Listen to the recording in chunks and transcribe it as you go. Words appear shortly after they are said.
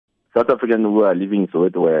South Africans who are living in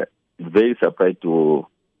Soweto were very surprised to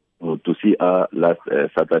see her last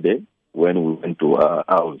Saturday when we went to her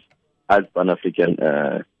house. As Pan-African,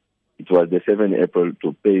 it was the 7th April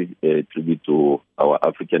to pay tribute to our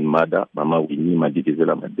African mother, Mama Winnie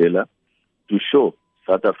Madikizela-Mandela, to show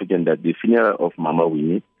South Africans that the funeral of Mama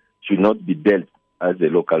Winnie should not be dealt as a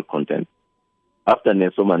local content. After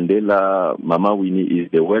Nelson Mandela, Mama Winnie is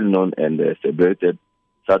the well-known and celebrated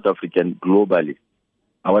South African globally.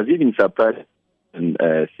 I was even surprised in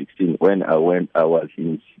 2016 when I was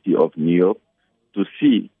in the city of New York to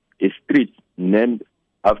see a street named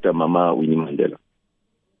after Mama Winnie Mandela.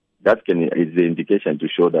 That is the indication to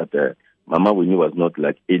show that Mama Winnie was not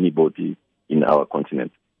like anybody in our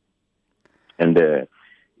continent. And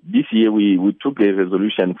this year we took a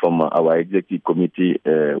resolution from our executive committee.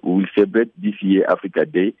 We will celebrate this year Africa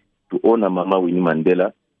Day to honor Mama Winnie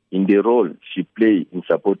Mandela in the role she played in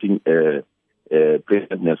supporting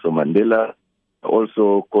President Nelson Mandela,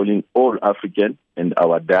 also calling all Africans and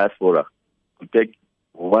our diaspora to take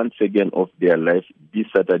 1 second of their life this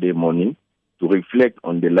Saturday morning to reflect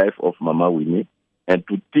on the life of Mama Winnie and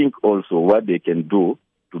to think also what they can do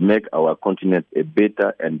to make our continent a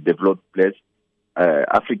better and developed place.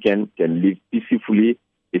 Africans can live peacefully,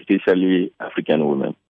 especially African women.